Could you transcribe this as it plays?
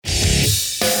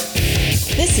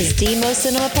is Demo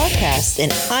Cinema Podcast,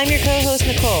 and I'm your co-host,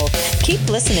 Nicole. Keep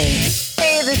listening.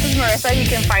 Hey, this is Marissa. You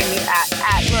can find me at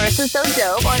Marissa So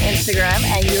Dope on Instagram,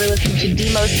 and you're listening to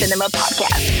Demo Cinema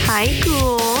Podcast. Hi,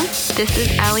 ghouls. This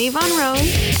is Ellie Von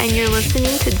Rose, and you're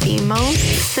listening to Demo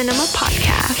Cinema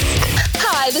Podcast.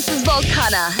 Hi, this is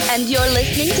Volcana, and you're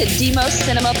listening to Demo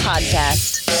Cinema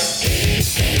Podcast.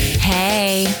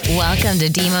 Hey, welcome to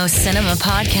Demo Cinema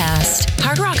Podcast.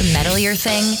 Hard rock metal your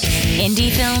thing?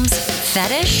 Indie films?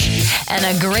 Fetish? And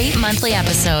a great monthly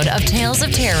episode of Tales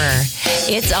of Terror.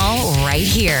 It's all right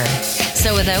here.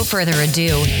 So without further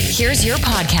ado, here's your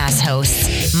podcast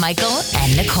hosts, Michael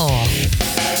and Nicole.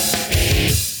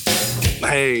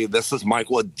 Hey, this is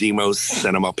Michael at Demo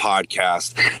Cinema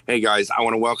Podcast. Hey guys, I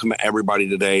want to welcome everybody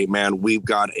today. Man, we've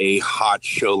got a hot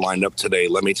show lined up today.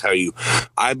 Let me tell you,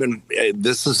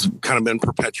 this has kind of been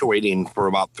perpetuating for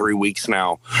about 3 weeks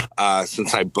now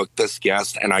since I booked this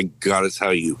guest, and I got to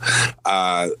tell you,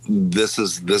 this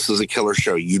is a killer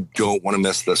show. You don't want to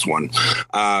miss this one.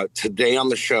 Today on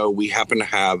the show, we happen to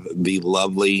have the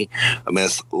lovely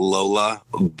Miss Lola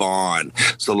Vaughn.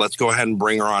 So let's go ahead and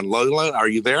bring her on. Lola, are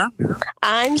you there?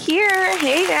 I'm here.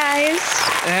 Hey, guys.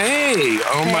 Hey.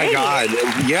 Oh, my God.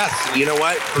 Yes. You know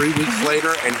what? 3 weeks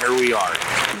later, and here we are.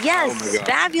 Yes. Oh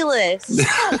fabulous.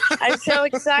 I'm so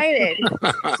excited.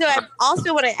 So I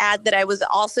also want to add that I was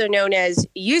also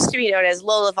used to be known as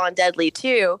Lola Von Deadly,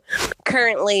 too.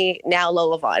 Currently, now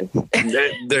Lola Vaughn.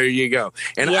 There you go.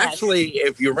 And actually,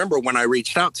 if you remember when I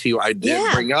reached out to you, I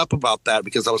did bring up about that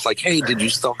because I was like, hey, did you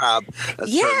still have a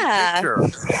certain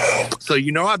picture? So,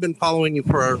 I've been following you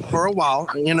for a while,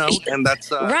 and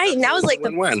that's right. And that was like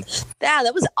win-win.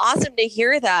 That was awesome to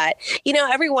hear that.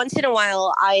 Every once in a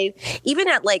while, even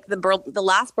at like the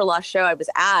last burlesque show I was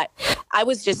at, I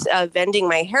was just vending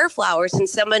my hair flowers, and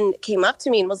someone came up to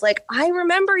me and was like, I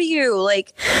remember you.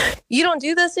 Like, you don't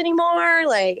do this anymore.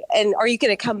 Like, and are you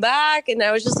going to come back? And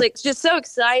I was just so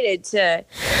excited to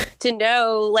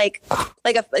know, like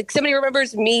somebody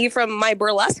remembers me from my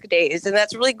burlesque days, and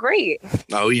that's really great.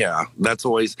 Oh yeah, that's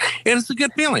always, and it's a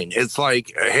good feeling. It's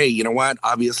like, hey, you know what?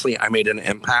 Obviously, I made an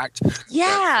impact.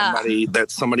 Yeah,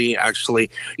 that somebody actually,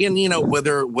 and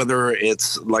whether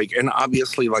it's like, and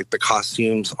obviously, like the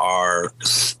costumes are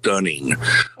stunning.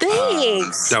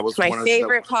 Thanks. That was my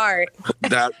favorite part.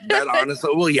 That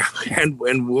honestly, well, yeah, and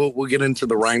we'll get into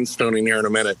the rhinestoning here in a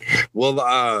minute.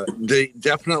 Well, they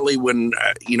definitely when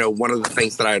one of the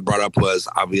things that I had brought up was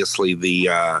obviously the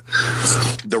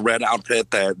red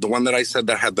outfit, the one that I said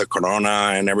that had the corona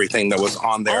and everything that was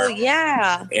on there. Oh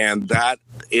yeah, and that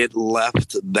it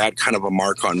left that kind of a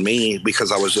mark on me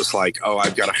because I was just like, oh,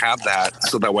 I've got to have that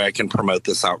so that way I can promote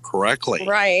this out correctly.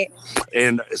 Right.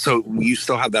 And so you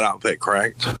still have that outfit,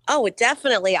 correct? Oh,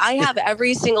 definitely. I have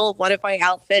every single one of my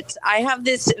outfits. I have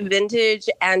this vintage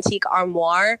antique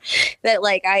armoire that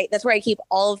that's where I keep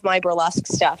all of my burlesque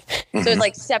stuff. Mm-hmm. So it's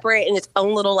like separate in its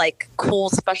own little like cool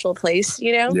special place,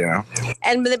 Yeah.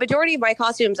 And the majority of my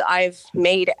costumes, I've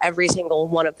made every single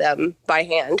one of them by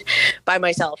hand, by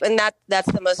myself. And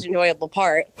that's the most enjoyable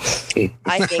part,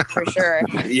 I think, for sure.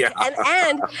 Yeah.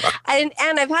 And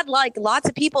I've had like lots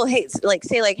of people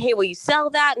say like, hey, will you sell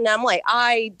that? And I'm like,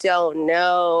 I don't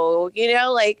know,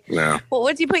 no. Well,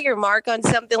 once you put your mark on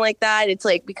something like that, it's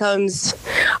like becomes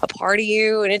a part of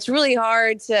you, and it's really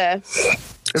hard to.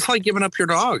 It's like giving up your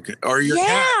dog or your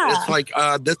cat. It's like,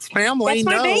 that's family.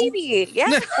 That's my baby.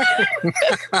 Yeah.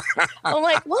 I'm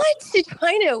like, what? You're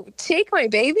trying to take my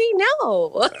baby?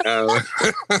 No.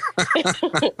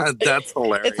 That's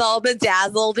hilarious. It's all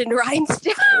bedazzled in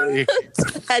rhinestones.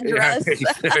 That dress. Yeah,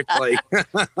 exactly.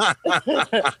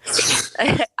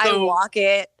 I walk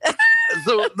it.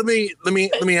 So let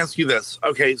me ask you this.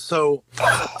 Okay, so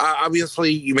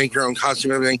obviously you make your own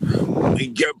costume and everything.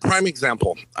 Prime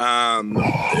example.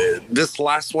 This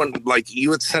last one, like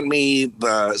you had sent me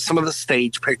some of the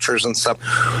stage pictures and stuff.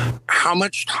 How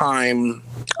much time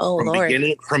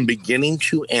from beginning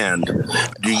to end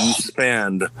do you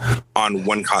spend on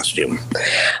one costume?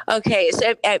 Okay,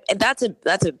 so that's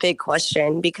a big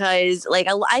question because like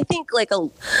I think like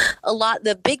a lot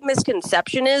the big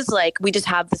misconception is like we just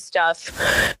have the stuff,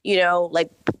 like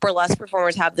burlesque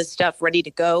performers have this stuff ready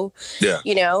to go. Yeah.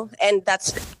 And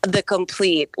that's the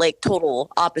complete like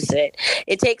total opposite.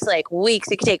 It takes like weeks,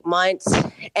 it can take months.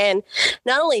 And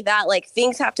not only that, like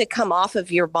things have to come off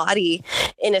of your body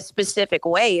in a specific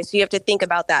way. So you have to think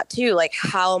about that too. Like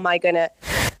how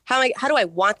do I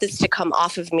want this to come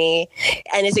off of me?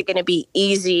 And is it going to be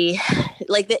easy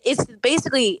like it's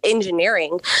basically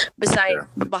engineering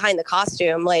behind the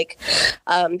costume. Like,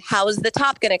 how is the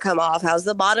top going to come off? How's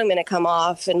the bottom going to come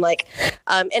off? And like,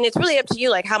 and it's really up to you,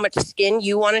 like how much skin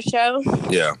you want to show.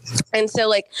 Yeah. And so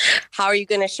like, how are you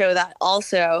going to show that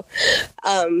also?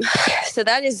 So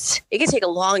it can take a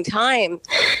long time.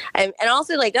 And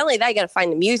also like, not only that, you got to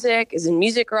find the music. Is the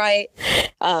music right?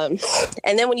 And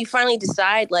then when you finally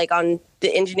decide like on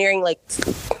the engineering, like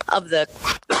of the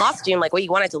costume, like what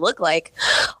you want it to look like,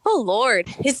 oh Lord,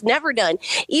 it's never done.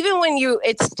 Even when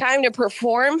it's time to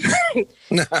perform,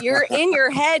 you're in your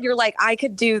head, you're like, I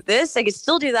could do this, I could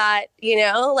still do that,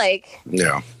 like,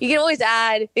 yeah, you can always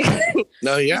add.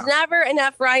 No, yeah, there's never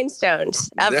enough rhinestones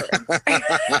ever.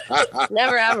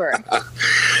 Never ever.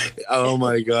 Oh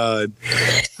my God.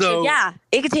 So yeah,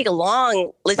 it could take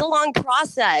it's a long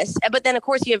process, but then of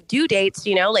course you have due dates,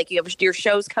 like you have your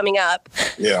shows coming up.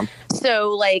 Yeah. So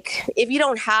like if you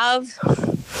don't have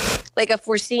like a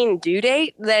foreseen due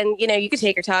date, then you could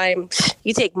take your time.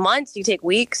 You take months, you take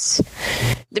weeks,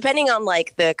 depending on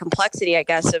like the complexity, I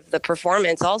guess, of the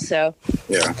performance also.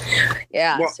 Yeah.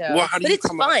 Yeah. Well, but it's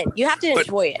fun. You have to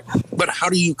enjoy it. But how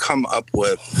do you come up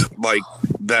with like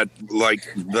that, like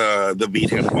the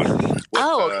V10 one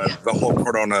with the whole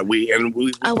Corona? We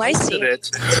posted it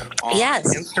on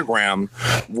Instagram.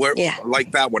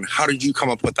 Like that one. How did you come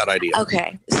up with that idea?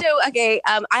 Okay. So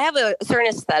I have a certain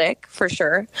aesthetic for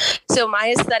sure. So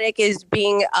my aesthetic is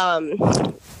being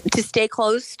to stay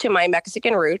close to my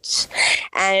Mexican roots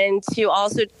and to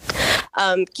also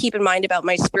keep in mind about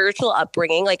my spiritual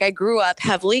upbringing. Like I grew up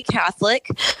heavily Catholic,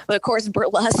 but of course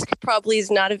burlesque probably is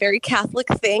not a very Catholic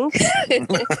thing.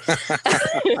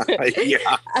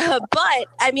 Yeah. But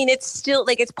I mean, it's still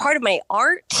like it's part of my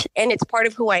art and it's part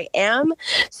of who I am.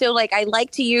 So like I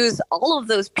like to use all of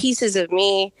those pieces of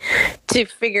me to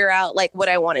figure out like what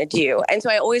I want to do. And so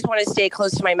I always want to stay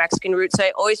close to my Mexican roots. So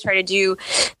I always try to do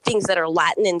things that are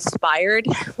Latin inspired,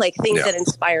 like things that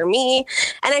inspire me.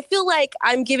 And I feel like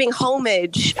I'm giving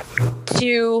homage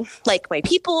to like my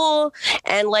people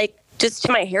and like just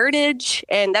to my heritage.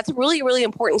 And that's really, really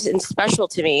important and special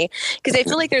to me because I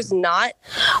feel like there's a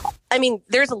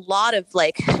lot of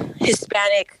like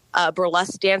Hispanic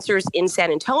burlesque dancers in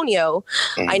San Antonio.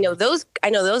 Mm-hmm. I know those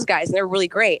guys and they're really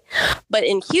great. But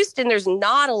in Houston, there's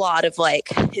not a lot of like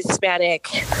Hispanic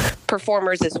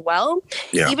performers as well.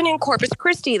 Yeah. Even in Corpus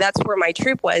Christi, that's where my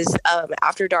troupe was,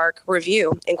 After Dark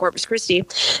Review in Corpus Christi.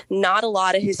 Not a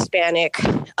lot of Hispanic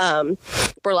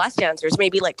burlesque dancers,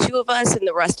 maybe like 2 of us, and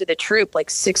the rest of the troupe, like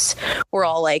 6, were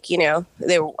all like,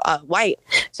 they were white.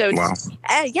 So wow.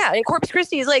 And Corpus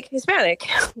Christi is like Hispanic.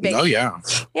 Oh yeah.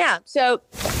 Yeah. So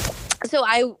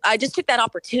I just took that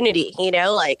opportunity,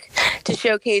 like to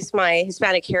showcase my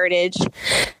Hispanic heritage.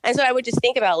 And so I would just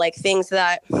think about like things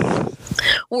that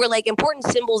were like important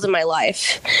symbols in my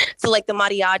life. So like the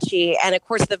mariachi and of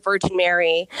course the Virgin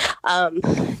Mary,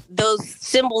 those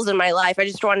symbols in my life, I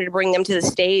just wanted to bring them to the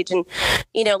stage and,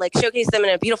 like showcase them in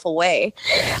a beautiful way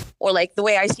or like the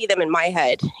way I see them in my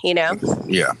head, Yeah,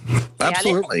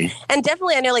 absolutely. Yeah, and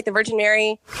definitely I know like the Virgin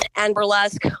Mary and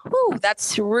burlesque,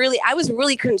 I was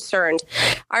really concerned.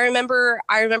 I remember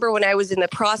when I was in the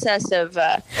process of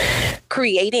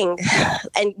creating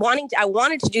and I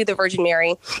wanted to do the Virgin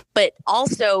Mary, but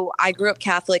also I grew up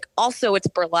Catholic. Also, it's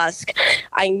burlesque.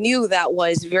 I knew that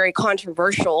was very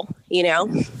controversial,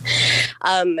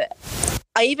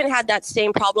 I even had that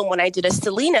same problem when I did a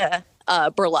Selena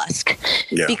burlesque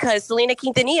because Selena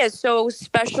Quintanilla is so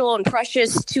special and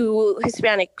precious to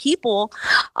Hispanic people.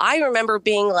 I remember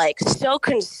being like so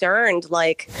concerned,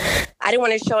 like I didn't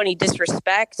want to show any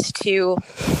disrespect to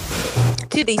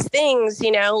these things,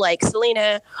 like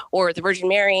Selena or the Virgin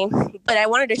Mary, but I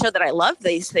wanted to show that I love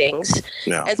these things.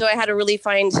 Yeah. And so I had to really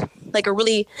find a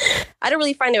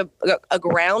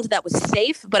ground that was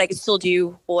safe, but I could still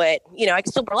do what, I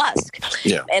could still burlesque.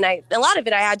 Yeah. And a lot of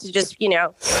it, I had to just,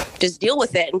 just deal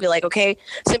with it and be like, okay,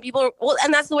 some people,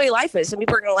 and that's the way life is. Some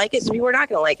people are going to like it. Some people are not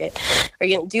going to like it. Are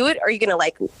you going to do it? Or are you going to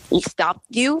like stop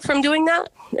you from doing that?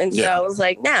 And so I was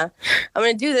like, nah, I'm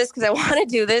going to do this because I want to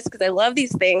do this because I love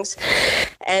these things.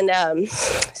 And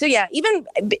so, yeah, even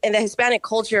in the Hispanic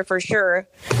culture, for sure,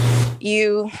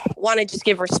 you want to just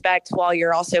give respect while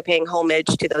you're also paying homage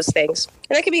to those things.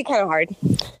 And that can be kind of hard.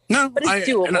 No, but it's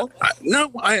doable.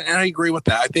 I agree with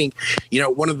that. I think,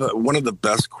 one of the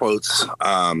best quotes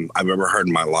I've ever heard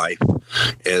in my life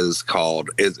is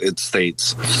it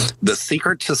states, "The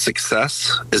secret to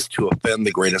success is to offend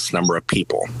the greatest number of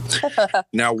people."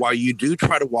 Now, while you do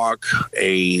try to walk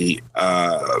a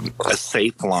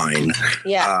safe line,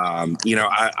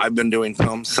 I've been doing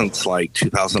film since like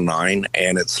 2009,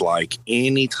 and it's like like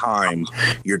anytime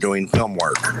you're doing film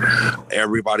work,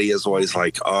 everybody is always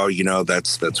like, oh,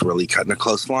 that's really cutting a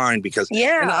close line because,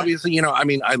 and obviously,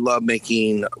 I love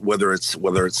making, whether it's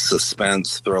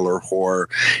suspense, thriller, horror,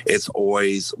 it's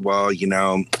always,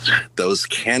 those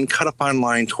can cut a fine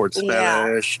line towards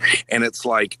fetish. And it's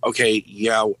like, okay,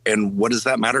 and what does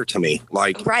that matter to me?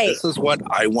 Like, this is what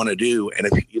I want to do. And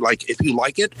if you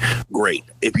like it, great.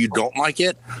 If you don't like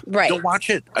it, don't watch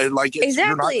it. I like it.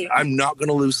 Exactly. I'm not going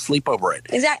to lose sleep over it.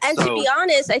 Exactly. And to be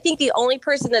honest, I think the only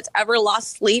person that's ever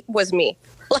lost sleep was me.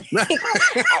 Like,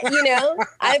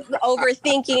 I'm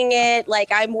overthinking it. Like,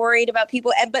 I'm worried about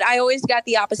people, but I always got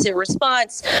the opposite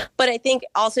response. But I think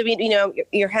also,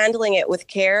 you're handling it with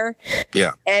care,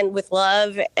 and with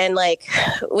love, and like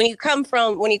when you come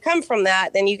from that,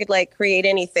 then you could like create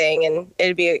anything, and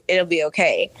it'll be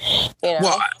okay.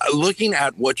 Well, looking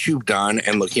at what you've done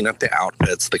and looking at the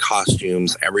outfits, the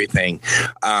costumes, everything.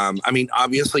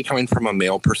 Obviously, coming from a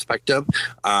male perspective,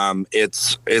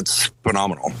 it's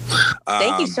phenomenal.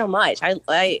 Thank you so much.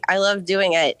 I love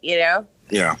doing it, Yeah,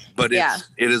 but it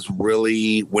is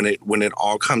really, when it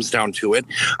all comes down to it,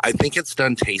 I think it's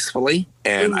done tastefully,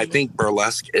 and I think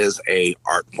burlesque is a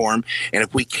art form, and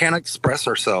if we can't express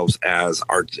ourselves as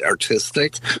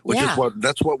artistic, which is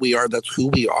that's what we are, that's who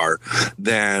we are,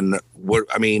 then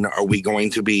are we going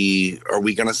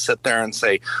to sit there and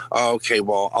say, oh, okay,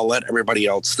 well, I'll let everybody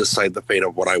else decide the fate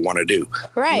of what I want to do?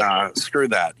 Right. Nah, screw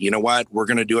that. You know what? We're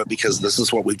going to do it because this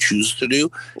is what we choose to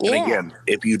do. And again,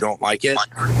 if you don't like it,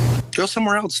 go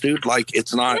somewhere else, dude. Like,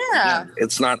 it's not,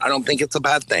 it's not, I don't think it's a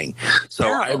bad thing. So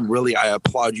I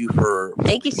applaud you for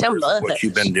thank you so much what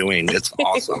you've been doing. It's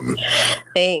awesome.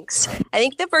 Thanks. I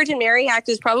think the Virgin Mary act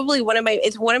is probably one of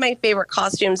my favorite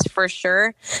costumes for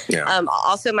sure. Yeah.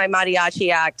 Also my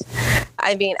mariachi act.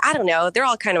 I don't know. They're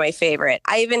all kind of my favorite.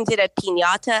 I even did a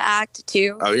piñata act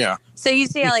too. Oh yeah. So you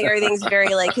see how like everything's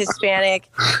very like Hispanic,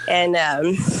 and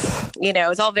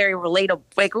it's all very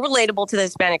relatable to the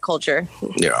Hispanic culture.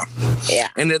 Yeah. Yeah.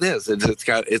 And it is. It's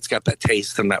got that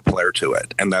taste and that flair to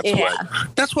it, and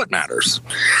that's what matters.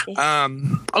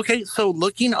 Okay, so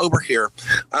looking over here,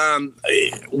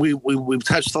 we've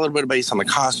touched a little bit of base on the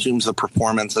costumes, the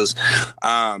performances.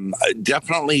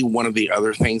 Definitely one of the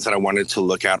other things that I wanted to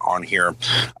look at on here.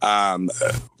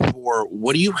 For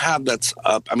what do you have that's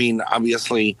up?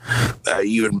 Obviously,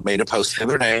 you had made a post the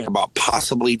other day about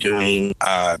possibly doing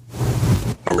a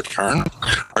return.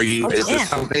 Is this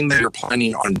something that you're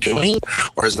planning on doing,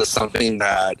 or is this something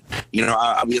that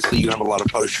obviously you have a lot of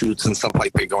post shoots and stuff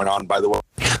like that going on? By the way,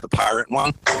 the pirate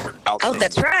one. Oh,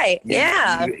 that's right.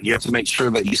 Yeah. You have to make sure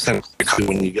that you send it a copy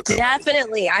when you get there.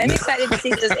 Definitely. I'm excited to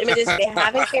see those images. They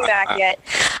haven't come back yet.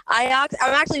 I'm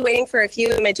actually waiting for a few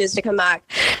images to come back.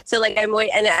 So like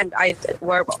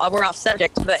we're off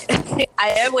subject, but I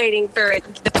am waiting for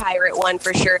the pirate one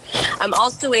for sure. I'm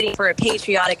also waiting for a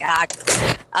patriotic act.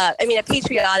 A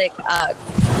patriotic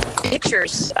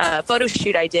pictures photo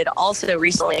shoot I did also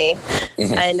recently,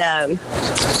 and I'm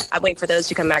waiting for those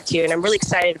to come back to you, and I'm really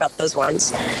excited about those ones,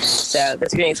 so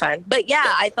that's gonna be fun. But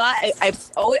yeah, I thought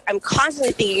I'm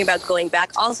constantly thinking about going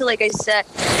back. Also, like I said,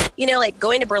 like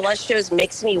going to burlesque shows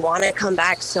makes me want to come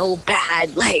back so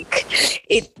bad. Like,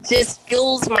 it just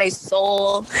fills my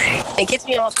soul and gets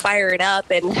me all fired up,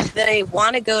 and then I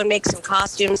want to go and make some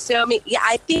costumes. So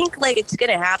I think like it's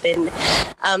gonna happen.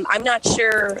 I'm not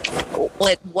sure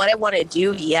like what I want to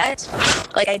do yet.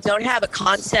 Like, I don't have a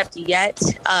concept yet.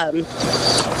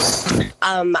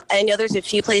 I know there's a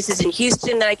few places in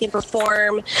Houston that I can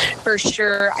perform for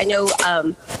sure. I know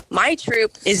my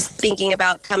troupe is thinking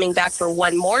about coming back for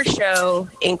one more show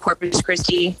in Corpus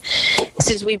Christi,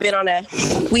 since we've been on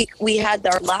we had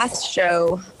our last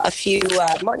show a few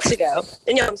months ago.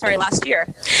 No, I'm sorry, last year.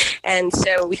 And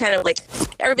so we kind of like,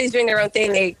 everybody's doing their own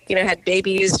thing. They, had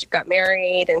babies, got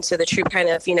married, and so the troupe kind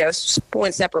of,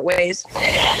 went separate ways.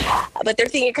 But they're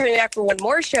thinking of coming back for one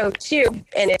more show too,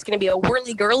 and it's going to be a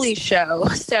whirly girly show.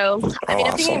 So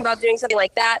I'm thinking about doing something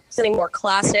like that, something more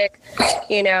classic,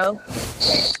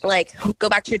 like go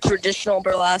back to traditional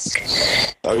burlesque.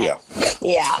 Oh yeah.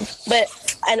 Yeah,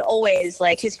 and always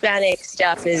like Hispanic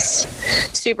stuff is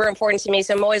super important to me.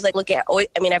 So I'm always like looking at.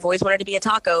 I've always wanted to be a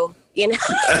taco.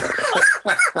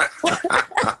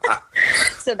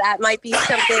 So that might be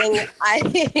something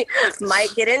I might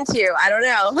get into. I don't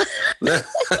know.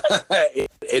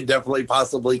 It definitely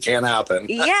possibly can happen.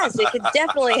 Yes, it could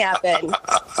definitely happen.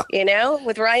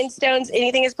 With rhinestones,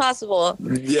 anything is possible.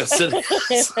 Yes, it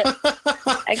is.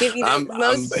 I give you the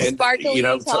most sparkly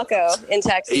taco in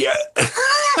Texas. Yeah.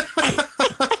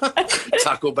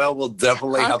 Taco Bell will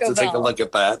definitely have to take a look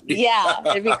at that. Yeah,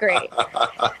 it'd be great.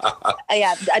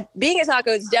 Being a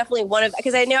taco is definitely one of,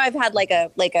 because I know I've had like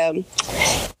an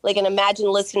imagined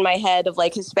list in my head of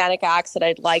like Hispanic acts that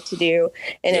I'd like to do,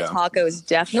 and a taco is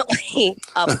definitely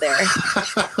up there.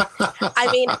 I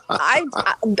mean,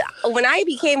 when I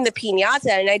became the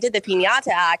piñata and I did the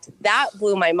piñata act, that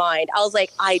blew my mind. I was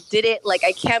like, I did it. Like,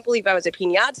 I can't believe I was a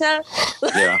piñata.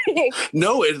 Yeah.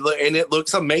 No, it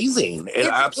looks amazing. It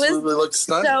absolutely looks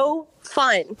stunning. So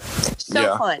fun.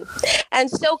 Fun. And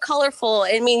so colorful.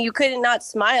 I mean, you could not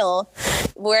smile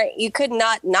where you could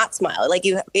not smile. Like,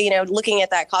 you know, looking at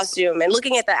that costume and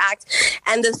looking at the act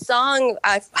and the song,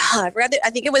 I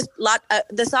think it was,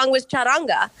 the song was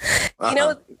Charanga. You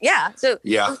know? Yeah. So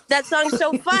that song's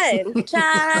so fun.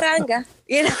 Charanga.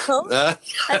 You know?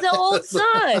 That's an old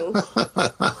song.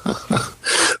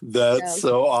 That's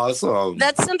so awesome.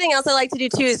 That's something else I like to do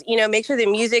too, is, you know, make sure the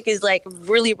music is like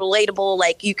really relatable.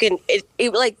 Like, you can,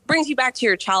 it like brings you back to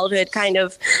your childhood kind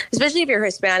of, especially if you're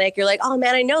Hispanic. You're like, oh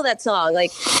man, I know that song.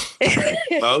 Like,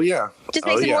 oh yeah. Just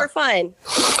makes it more fun.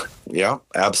 Yeah,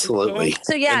 absolutely.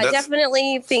 So yeah,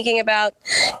 definitely thinking about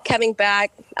coming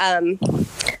back.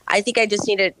 I think I just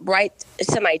need to write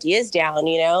some ideas down,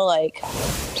 you know, like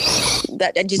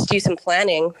that. I just do some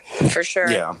planning for sure.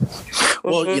 Yeah.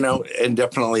 Well, you know, and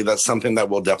definitely that's something that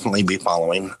we'll definitely be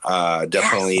following.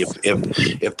 Definitely,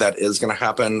 if that is going to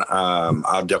happen,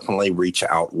 I'll definitely reach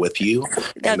out with you.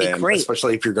 That'd be great,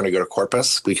 especially if you're going to go to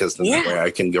Corpus, because then that way I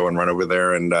can go and run over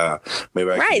there and maybe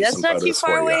I can do that's some not too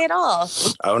far away at all.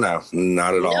 Oh no,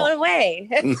 not at all. No way.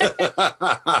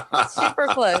 Super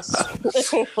close.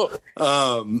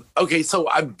 Okay, so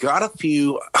I've got a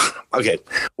few. Okay,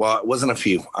 well, it wasn't a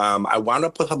few. I wound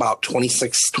up with about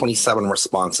 26, 27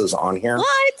 responses on here.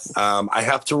 What? I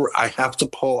have to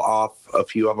pull off a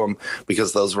few of them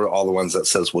because those were all the ones that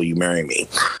says, "Will you marry me?"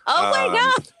 Oh my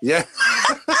god! Yeah.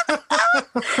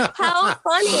 How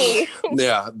funny!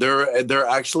 Yeah, they're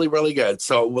actually really good.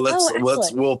 So I'm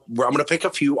going to pick a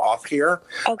few off here.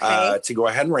 Okay. To go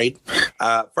ahead and read.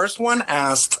 First one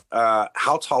asked,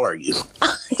 "How tall are you?"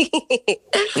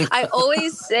 I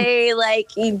always say, like,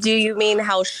 do you mean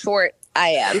how short I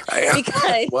am?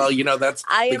 Because well, you know, that's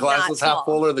the glass is half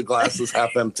full or the glass is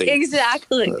half empty.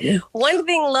 Exactly. One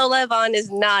thing Lola Vaughn is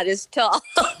not as tall.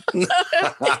 And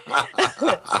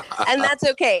that's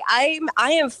okay. I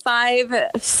am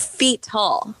 5 feet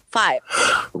tall. 5.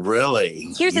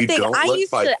 Really? Here's the thing. Don't I look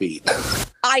used 5 to. Feet.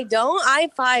 I don't. I'm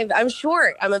 5. I'm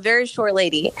short. I'm a very short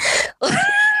lady.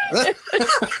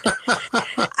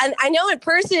 And I know in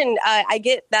person, I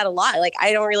get that a lot. Like,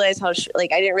 I don't realize how I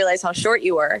didn't realize how short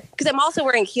you were, because I'm also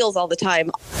wearing heels all the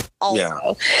time. Also,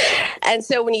 yeah. And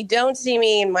so when you don't see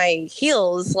me in my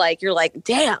heels, like, you're like,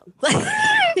 damn,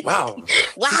 wow,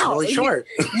 really short.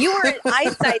 You were in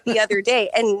eyesight the other day,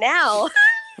 and now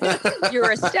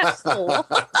you're a step stool.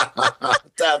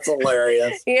 That's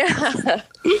hilarious. Yeah.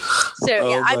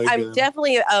 So I'm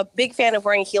definitely a big fan of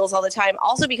wearing heels all the time.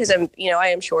 Also because I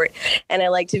am short and I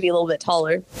like to be a little bit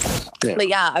taller. Yeah. But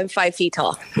yeah, I'm 5 feet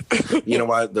tall. You know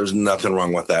what? There's nothing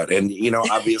wrong with that. And, you know,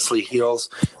 obviously heels,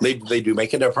 they do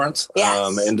make a difference.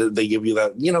 Yes. And they give you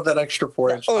that, you know, that extra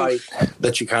 4-inch height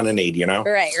that you kind of need, you know?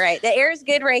 Right. The air is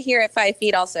good right here at 5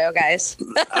 feet also, guys.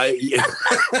 It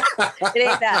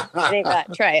ain't that.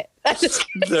 Try it.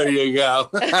 There you go.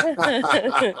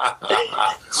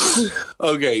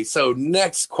 Okay, so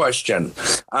next question.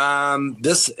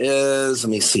 This is,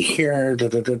 let me see here.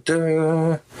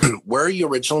 Where are you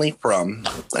originally from?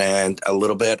 And a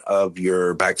little bit of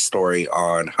your backstory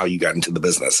on how you got into the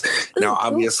business. Now,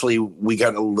 obviously, we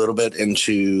got a little bit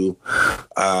into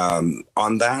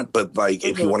on that, but like,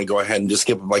 if you want to go ahead and just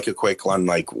give like a quick one,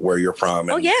 like where you're from.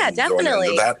 And,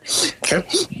 definitely. That. Okay.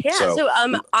 Yeah. So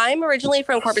I'm originally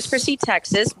from Corpus Christi,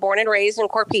 Texas, born and raised in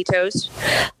Corpitos.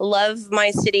 Love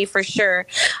my city for sure.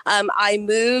 I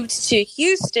moved to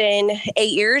Houston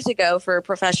 8 years ago for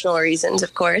professional reasons,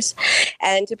 of course,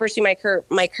 and to pursue my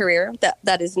career.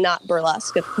 That is not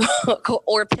burlesque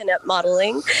or pinup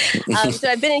modeling. So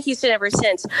I've been in Houston ever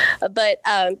since. But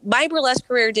my burlesque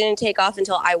career didn't take off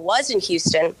until I was in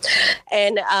Houston,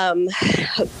 and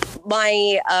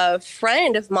my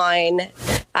friend of mine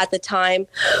at the time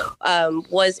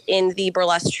was in the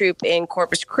burlesque troupe in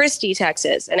Corpus Christi,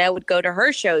 Texas. And I would go to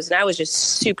her shows and I was just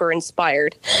super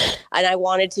inspired. And I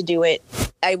wanted to do it.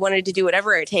 I wanted to do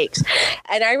whatever it takes.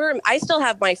 And I still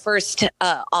have my first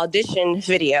audition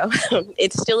video.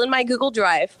 It's still in my Google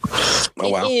Drive.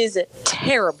 It is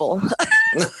terrible.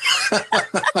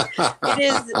 It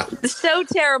is so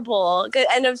terrible,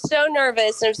 and I'm so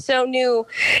nervous, and I'm so new,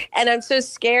 and I'm so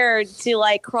scared to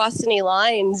like cross any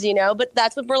lines, you know. But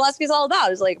that's what burlesque is all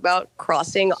about. It's like about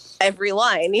crossing every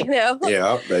line, you know.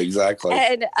 Yeah, exactly.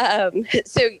 And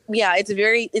so yeah, it's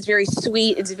very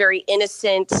sweet. It's very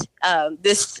innocent.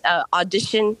 This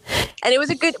audition, and it was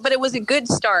a good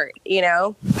start, you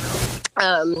know.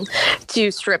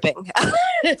 To stripping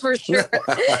for sure.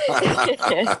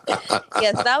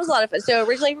 Yes, that was a lot of fun. So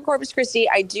originally from Corpus Christi,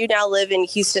 I do now live in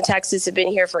Houston, Texas. I've been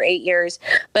here for 8 years.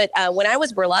 But when I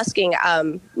was burlesquing,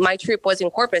 my troupe was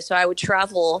in Corpus, so I would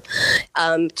travel.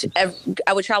 I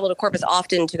would travel to Corpus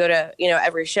often to go to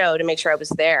every show to make sure I was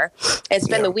there and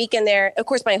spend the weekend there. Of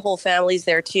course, my whole family's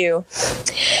there too,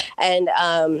 and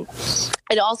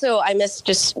also I miss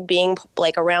just being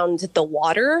like around the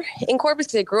water in Corpus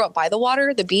because I grew up by the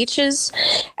water, the beaches.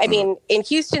 I mean, in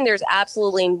Houston, there's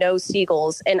absolutely no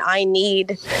seagulls, and I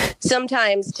need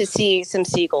sometimes to see some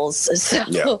seagulls.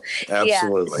 So,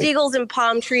 absolutely. Seagulls and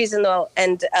palm trees and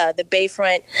the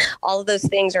bayfront, all of those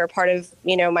things are a part of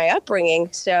my upbringing.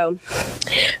 So,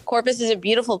 Corpus is a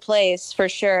beautiful place for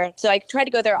sure. So I try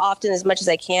to go there often as much as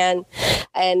I can,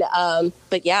 and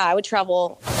but yeah, I would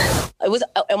travel. It was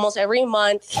almost every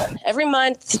month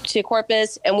to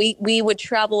Corpus, and we would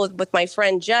travel with my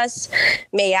friend Jess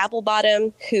May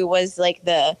Applebottom, who was like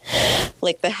the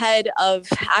head of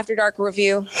After Dark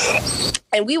Review.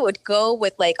 And we would go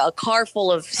with like a car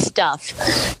full of stuff,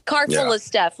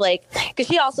 like, because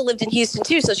she also lived in Houston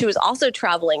too. So she was also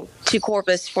traveling to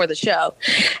Corpus for the show.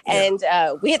 And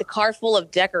we had a car full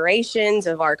of decorations,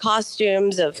 of our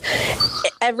costumes, of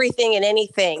everything and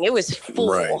anything. It was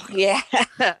full. Right. Yeah.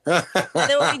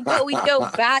 Then we'd go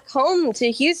back home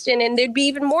to Houston, and there'd be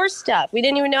even more stuff. We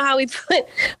didn't even know how we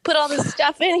put all this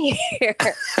stuff in here.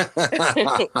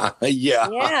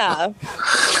 Yeah.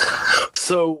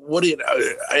 So what did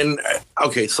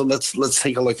okay, so let's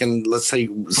take a look, and let's say,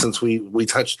 since we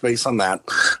touched base on that,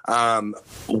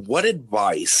 what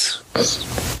advice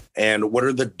and what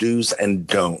are the do's and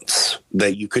don'ts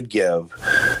that you could give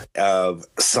of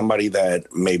somebody that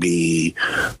maybe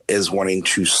is wanting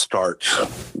to start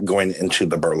going into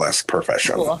the burlesque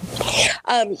profession? Cool.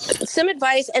 Some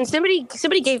advice, and somebody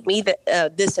gave me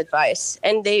this advice,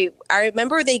 and I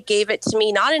remember they gave it to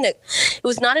me it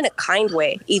was not in a kind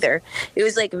way either. It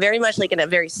was like very much like in a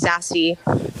very sassy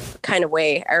kind of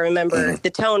way. I remember the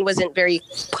tone wasn't very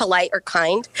polite or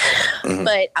kind,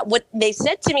 but what they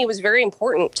said to me was very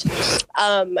important.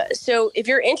 So if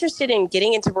you're interested in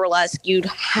getting into burlesque, you'd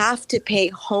have to pay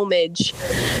homage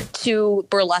to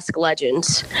burlesque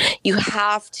legends. You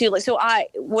have to, like, so I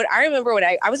remember when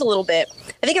I was a little bit,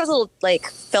 I think I was a little like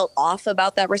felt off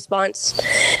about that response.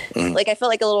 Like I felt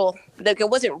like a little, like it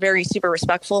wasn't very super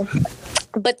respectful.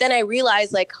 But then I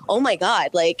realized, like, oh my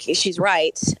God, like she's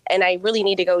right. And I really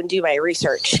need to go and do my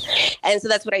research. And so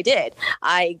that's what I did.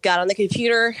 I got on the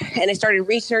computer and I started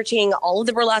researching all of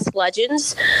the burlesque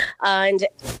legends and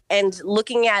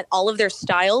looking at all of their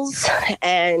styles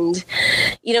and,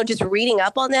 just reading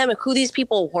up on them and who these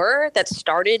people were that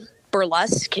started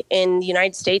burlesque in the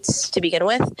United States to begin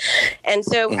with. And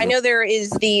so I know there is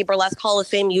the Burlesque Hall of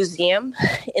Fame Museum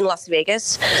in Las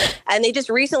Vegas, and they just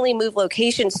recently moved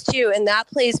locations too, and that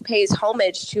place pays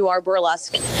homage to our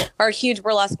huge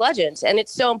burlesque legends. And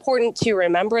it's so important to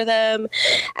remember them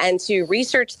and to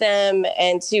research them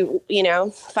and to,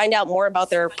 find out more about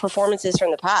their performances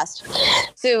from the past.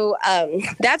 So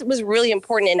that was really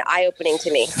important and eye-opening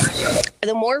to me.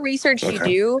 The more research you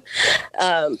do,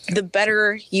 the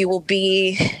better you will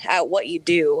be at what you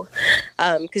do.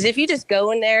 Because if you just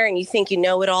go in there and you think you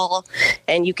know it all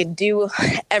and you can do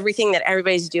everything that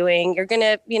everybody's doing, you're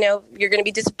gonna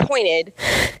be disappointed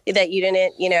that you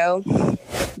didn't,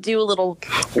 do a little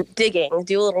digging,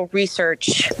 do a little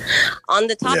research on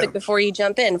the topic before you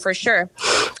jump in, for sure.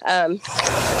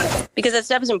 Because that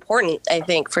stuff is important, I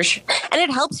think, for sure. And it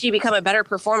helps you become a better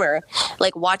performer.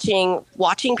 Like watching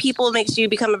people makes you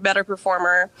become a better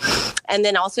performer. And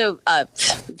then also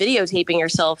videotaping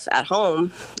yourself at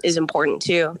home is important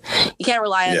too. You can't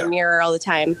rely on the mirror all the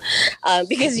time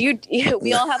because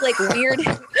we all have like weird,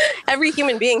 every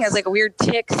human being has like weird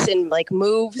tics and like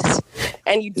moves,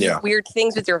 and you do weird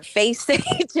things with your face that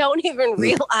you don't even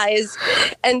realize.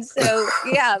 And so,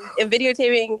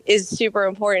 videotaping is super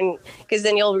important because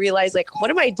then you'll realize, like, what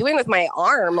am I doing with my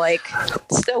arm? Like,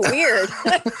 it's so weird.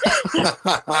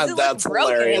 That's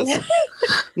hilarious.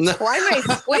 Why am I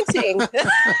squinting?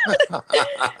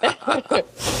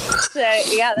 So,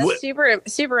 that's super,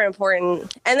 super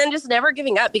important. And then just never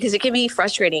giving up, because it can be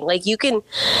frustrating. Like, you can,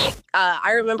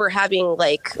 I remember having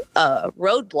like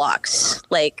roadblocks.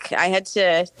 Like, I had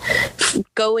to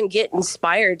go and get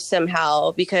inspired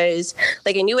somehow, because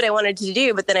like I knew what I wanted to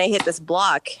do, but then I hit this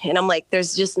block and I'm like,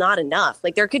 there's just not enough.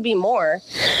 Like there could be more.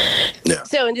 Yeah.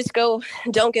 So, and just go,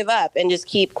 don't give up, and just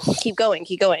keep going,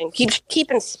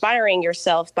 keep inspiring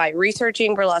yourself by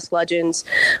researching burlesque legends,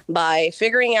 by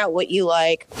figuring out what you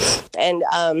like, and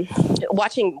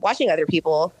watching other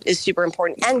people is super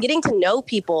important, and getting to know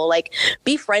people. Like,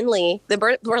 be friendly.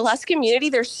 The burlesque community,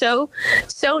 they're so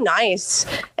nice.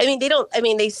 I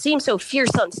mean, they seem so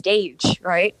fierce on stage,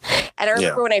 right? And I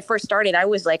remember when I first started, I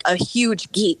was like a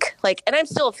huge geek, like, and I'm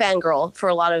still a fangirl for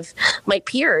a lot of my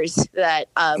peers that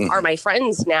are my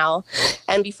friends now,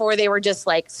 and before they were just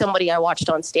like somebody I watched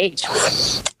on stage.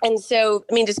 And so,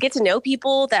 I mean, just get to know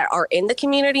people that are in the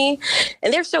community,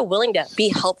 and they're so willing to be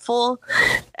helpful.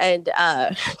 And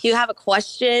you have a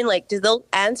question, like, they'll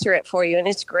answer it for you, and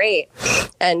it's great.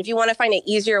 And if you want to find an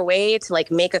easier way to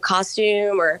like make a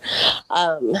costume, or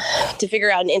to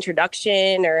figure out an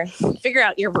introduction, or figure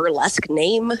out your burlesque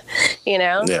name, you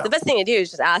know, the best thing to do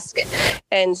is just ask.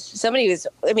 And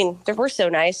we're so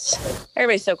nice.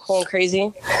 Everybody's so cool and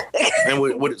crazy. And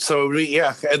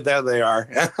there they are.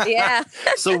 Yeah.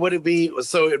 So it'd be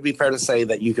fair to say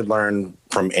that you could learn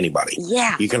from anybody.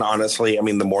 Yeah. You can honestly, I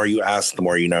mean, the more you ask, the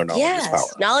more you know. Knowledge is power.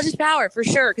 Knowledge is power, for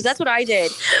sure. Because that's what I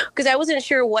did. Because I wasn't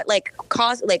sure what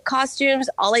costumes.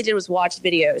 All I did was watch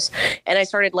videos, and I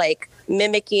started like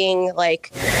mimicking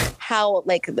like how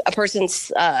like a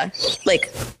person's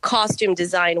like costume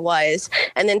design was,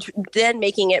 and then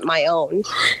making it my own.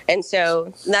 And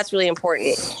so that's really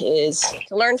important, is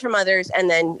to learn from others, and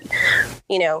then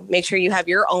make sure you have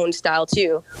your own style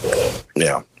too.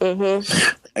 Yeah.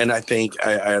 Mm-hmm. And I think,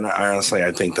 I honestly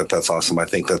think that's awesome. I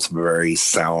think that's very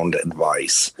sound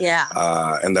advice. Yeah.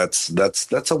 And that's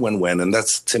a win-win. And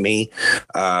that's, to me,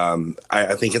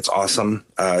 I think it's awesome,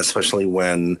 especially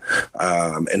when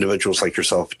individuals like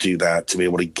yourself do that, to be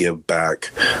able to give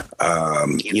back,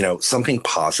 something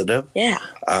positive. Yeah.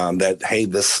 That, hey,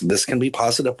 this can be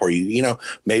positive for you.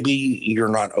 Maybe you're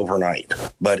not overnight,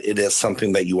 but it is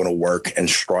something that you want to work and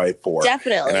strive for.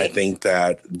 Definitely. And I think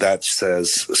that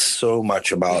says so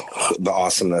much about the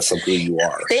awesomeness of who you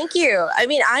are. Thank you. I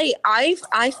mean, I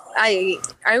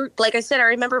like I said, I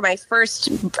remember my first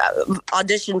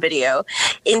audition video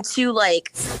to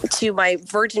my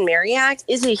Virgin Mary act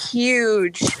is a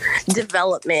huge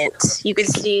development. You could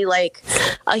see like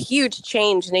a huge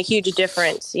change and a huge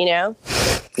difference, Yeah.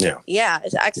 Yeah,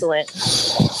 it's excellent.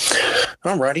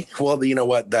 Alrighty. Well, you know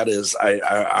what? That is, I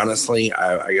honestly,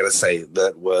 I got to say,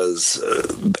 that was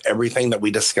everything that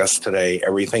we discussed today,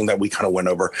 everything that we kind of went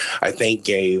over, I think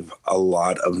gave a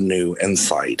lot of new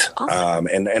insight. Awesome.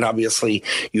 And obviously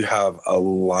you have a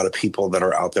lot of people that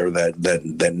are out there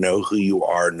that know who you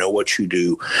are, know what you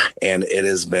do. And it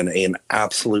has been an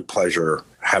absolute pleasure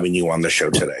having you on the show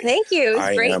today. Thank you. It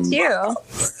was great too.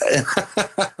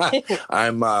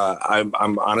 I'm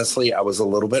honestly, I was a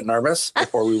little bit nervous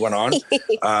before we went on.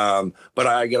 But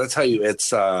I got to tell you,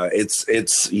 it's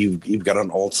you've got an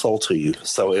old soul to you.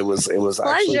 So it was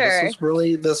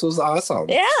actually, this was awesome.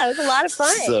 Yeah, it was a lot of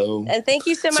fun. And thank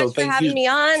you so much for having me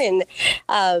on and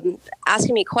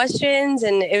asking me questions.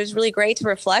 And it was really great to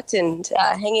reflect and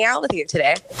hanging out with you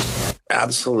today.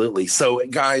 Absolutely. So,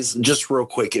 guys, just real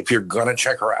quick, if you're going to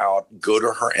check her out, go to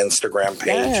her Instagram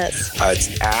page. Yes. It's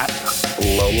at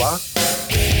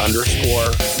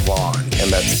Lola_Vaughn, and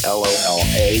that's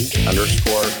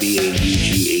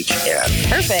LOLA_VAUGHN.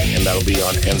 Perfect. And that'll be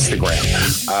on Instagram.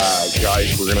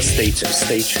 Guys, we're going to stay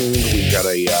tuned. We've got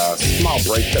a small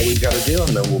break that we've got to do,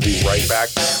 and then we'll be right back.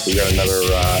 We got another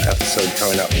episode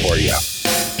coming up for you.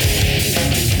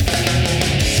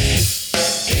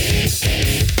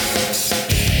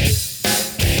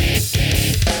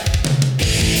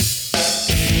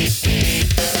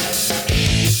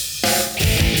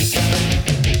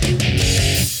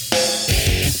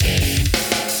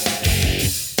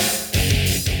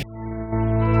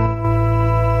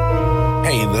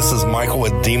 This is Michael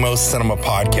with Demos Cinema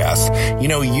Podcast.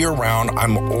 Year round,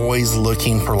 I'm always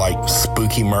looking for like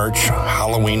spooky merch,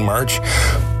 Halloween merch.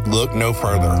 Look no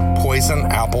further. Poison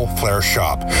Apple Flare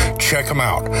Shop. Check them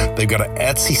out. They've got an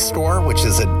Etsy store, which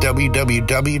is at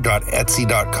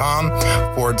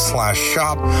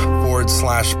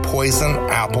www.etsy.com/shop/Poison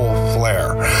Apple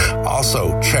Flare.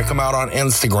 Also, check them out on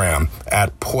Instagram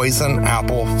at Poison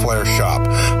Apple Flare Shop.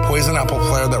 Poison Apple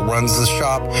Flare that runs the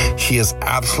shop, she is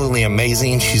absolutely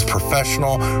amazing. She's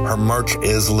professional. Her merch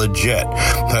is legit.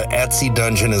 The Etsy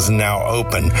dungeon is now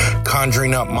open.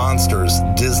 Conjuring Up Monsters,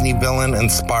 Disney villain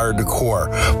inspired inspired decor,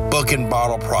 book and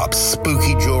bottle props,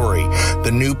 spooky jewelry.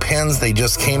 The new pens they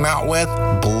just came out with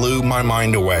blew my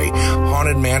mind away.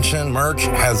 Haunted Mansion merch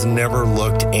has never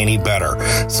looked any better.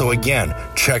 So again,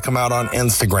 check them out on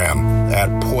Instagram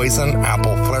at Poison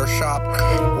Apple Flare Shop,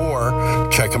 or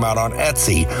check them out on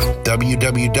Etsy,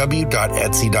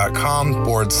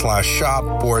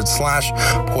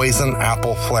 www.etsy.com/shop/Poison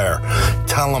Apple Flare.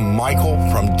 Tell them Michael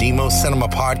from Demo Cinema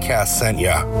Podcast sent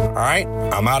ya. All right,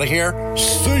 I'm out of here.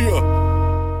 See ya.